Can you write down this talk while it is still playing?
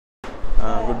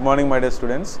Good morning, my dear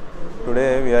students.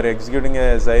 Today we are executing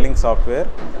a Xilinx software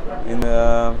in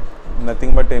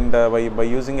nothing but by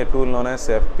using a tool known as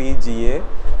FPGA,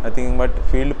 nothing but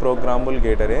field programmable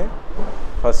gate array.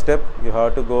 First step, you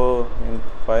have to go in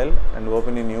file and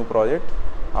open a new project.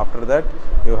 After that,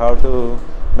 you have to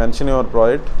mention your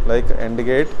project like AND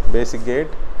gate, basic gate,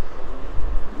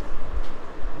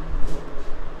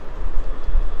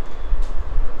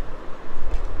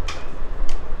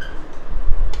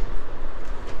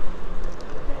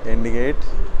 AND gate,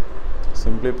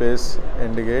 simply paste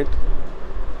AND gate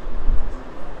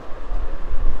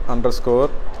underscore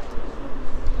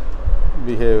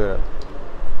behavior.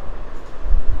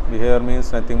 Behavior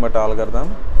means nothing but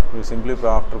algorithm. You simply,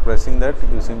 after pressing that,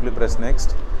 you simply press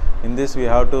next. In this we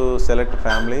have to select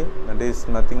family, that is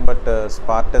nothing but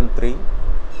Spartan 3.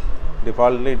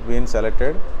 Defaultly it been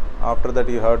selected. After that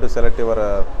you have to select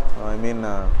your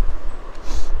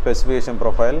specification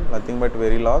profile, nothing but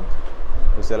Verilog.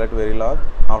 You select Verilog.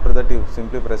 After that you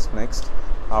simply press next.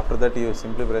 After that you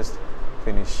simply press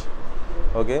finish.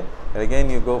 Okay, again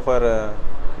you go for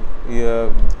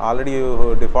already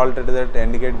you defaulted that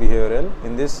AND gate behavioral.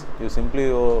 In this you simply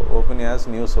open as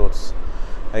new source.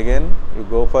 Again you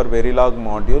go for Verilog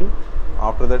module.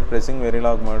 After that pressing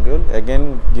Verilog module,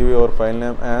 again give your file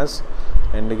name as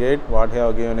AND gate what you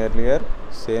have given earlier,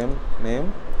 same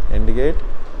name, AND gate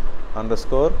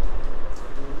underscore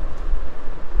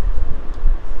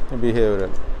behavioral.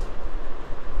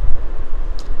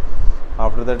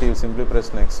 After that you simply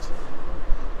press next.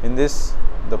 In this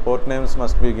the port names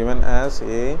must be given as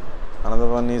A, another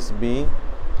one is B,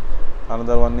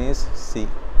 another one is C.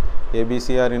 A, B,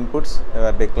 C are inputs, you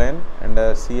are decline,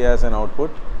 and C as an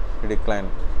output, you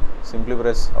decline. Simply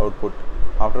press output.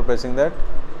 After pressing that,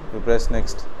 you press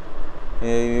next.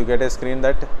 You get a screen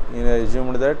that you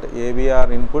assumed that A, B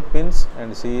are input pins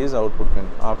and C is output pin.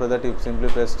 After that you simply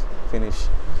press finish.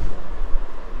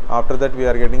 After that we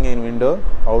are getting in window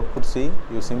output C.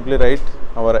 You simply write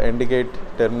our AND gate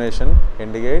termination,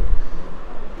 AND gate.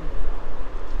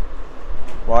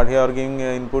 What you are giving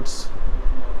inputs,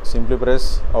 simply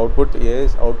press output. A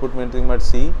is output means nothing but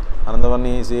C, another one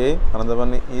is A, another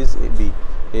one is B.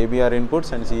 A, B are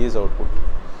inputs and C is output.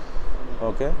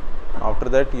 Okay. After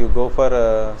that you go for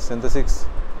synthesis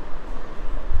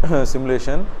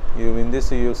simulation. In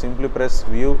this you simply press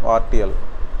view RTL.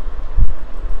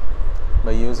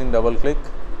 By using double click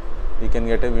you can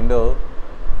get a window.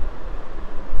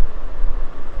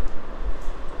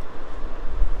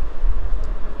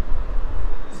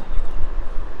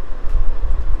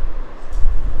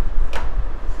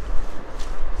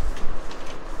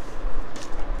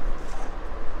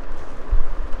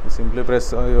 You simply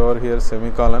press over here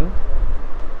semicolon.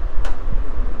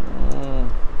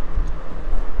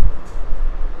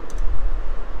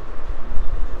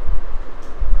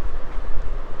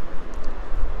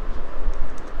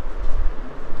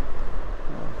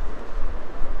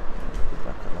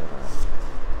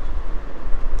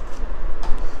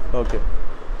 Okay,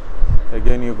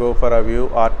 again you go for a view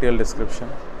RTL description.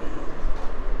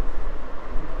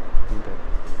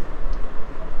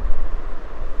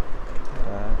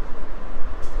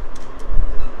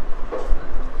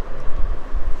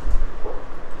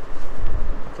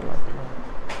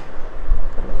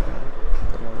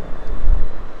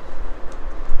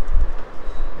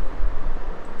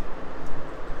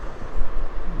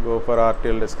 Go for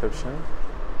RTL description.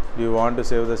 Do you want to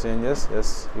save the changes?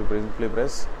 Yes, you simply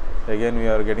press. Again we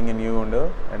are getting a new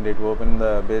window and it will open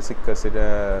the basic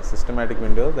systematic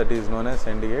window that is known as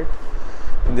AND gate.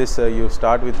 In this you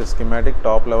start with the schematic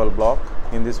top level block.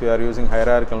 In this we are using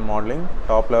hierarchical modeling,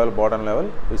 top level, bottom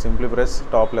level. You simply press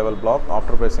top level block.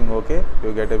 After pressing OK,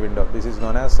 you get a window. This is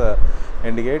known as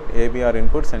AND gate. A, B are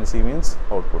inputs and C means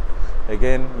output.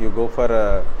 Again you go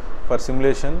for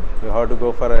simulation, you have to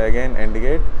go for again AND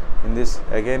gate. In this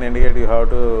again AND gate you have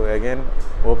to again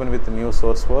open with new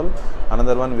source file,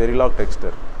 another one Verilog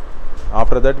texture.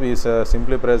 After that we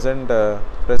simply press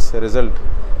result.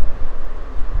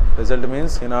 Result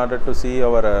means in order to see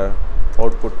our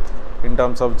output in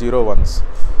terms of 0 1s.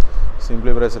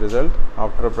 Simply press result.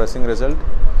 After pressing result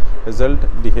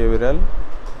behavioral.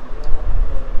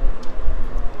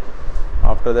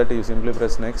 After that you simply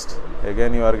press next.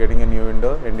 Again you are getting a new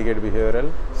window, AND gate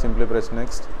behavioral. Simply press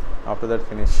next. After that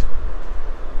finish.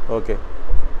 Okay,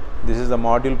 this is the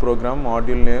module program,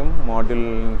 module name,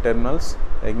 module terminals.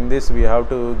 In this we have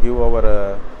to give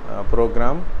our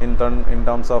program in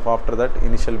terms of after that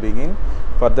initial begin.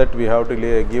 For that we have to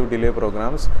give delay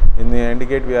programs. In the AND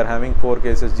gate we are having 4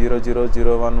 cases 0 0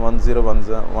 0 1 1 0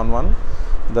 1 1.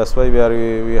 That's why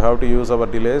we have to use our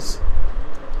delays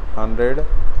 100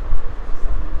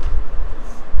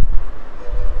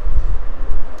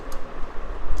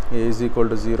 A is equal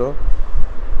to 0,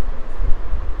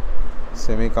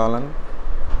 semicolon,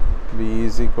 B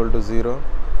is equal to 0,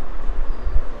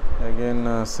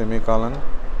 again semicolon,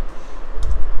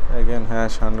 again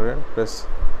hash 100, press.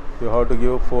 You have to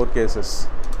give 4 cases.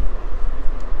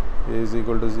 A is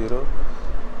equal to 0,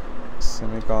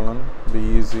 semicolon,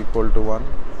 B is equal to 1,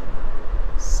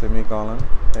 semicolon,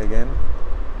 again.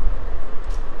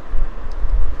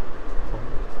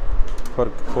 For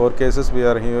 4 cases we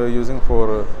are here using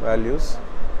 4 values.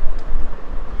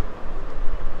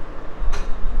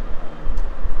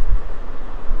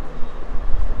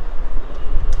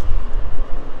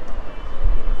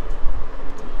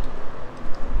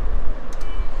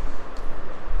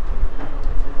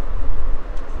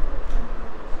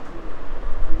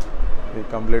 We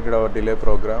completed our delay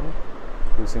program.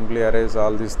 You simply erase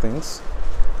all these things.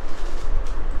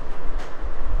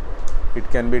 It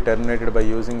can be terminated by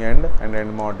using AND and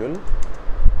AND module.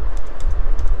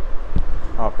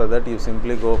 After that you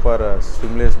simply go for a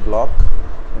stimulus block.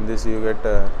 In this you get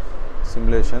a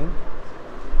simulation.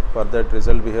 For that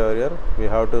result behavior we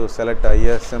have to select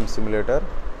ISM simulator.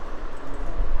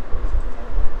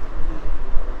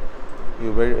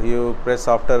 You press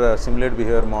after a simulate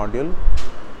behavior module.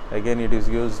 Again it is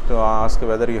used to ask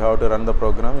whether you have to run the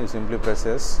program. You simply press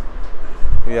yes.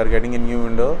 We are getting a new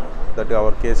window that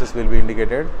our cases will be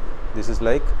indicated. This is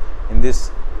like in this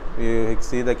you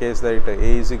see the case that A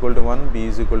is equal to 1, B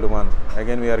is equal to 1.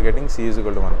 Again we are getting C is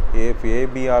equal to 1. If A,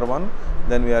 B are 1,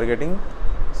 then we are getting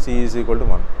C is equal to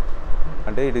 1.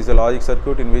 And it is a logic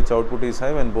circuit in which output is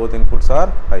high when both inputs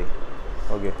are high.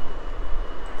 Okay.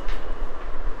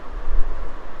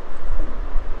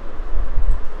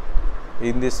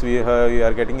 In this we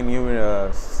are getting a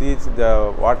new see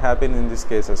what happened in these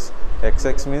cases.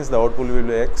 XX means the output will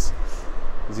be X,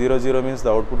 0 0 means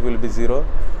the output will be 0,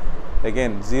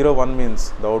 again 0 1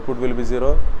 means the output will be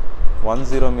 0, 1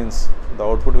 0 means the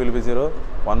output will be 0,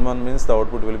 1 1 means the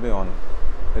output will be 1.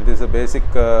 It is a basic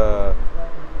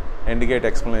AND gate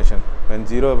explanation. When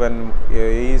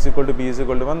A is equal to B is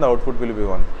equal to 1, the output will be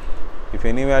 1. If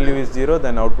any value is 0,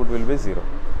 then output will be 0.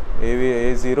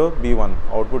 A 0, B 1,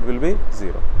 output will be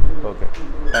 0. Okay.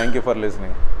 Thank you for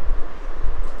listening.